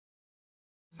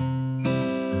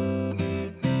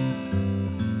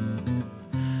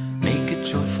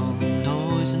joyful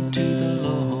noise unto the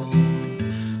Lord.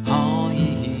 All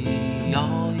ye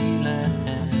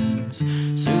lands,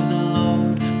 serve the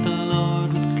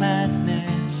Lord with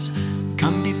gladness.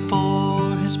 Come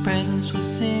before his presence with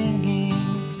singing.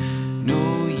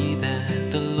 Know ye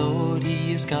that the Lord,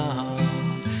 he is God.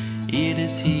 It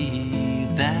is he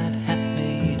that hath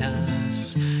made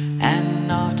us, and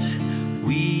not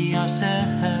we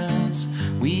ourselves.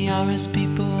 We are his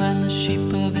people and the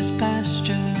sheep of his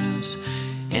pastures.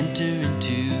 Enter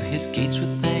into his gates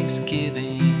with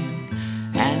thanksgiving,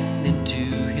 and into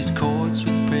his courts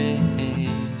with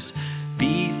praise.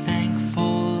 Be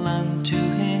thankful unto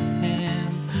him,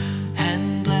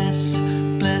 and bless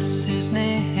his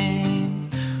name.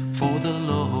 For the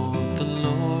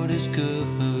Lord is good.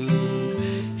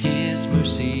 His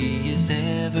mercy is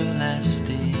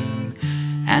everlasting,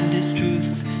 and his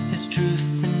truth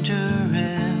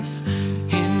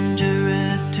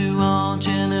endureth to all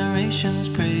generations.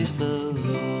 Praise the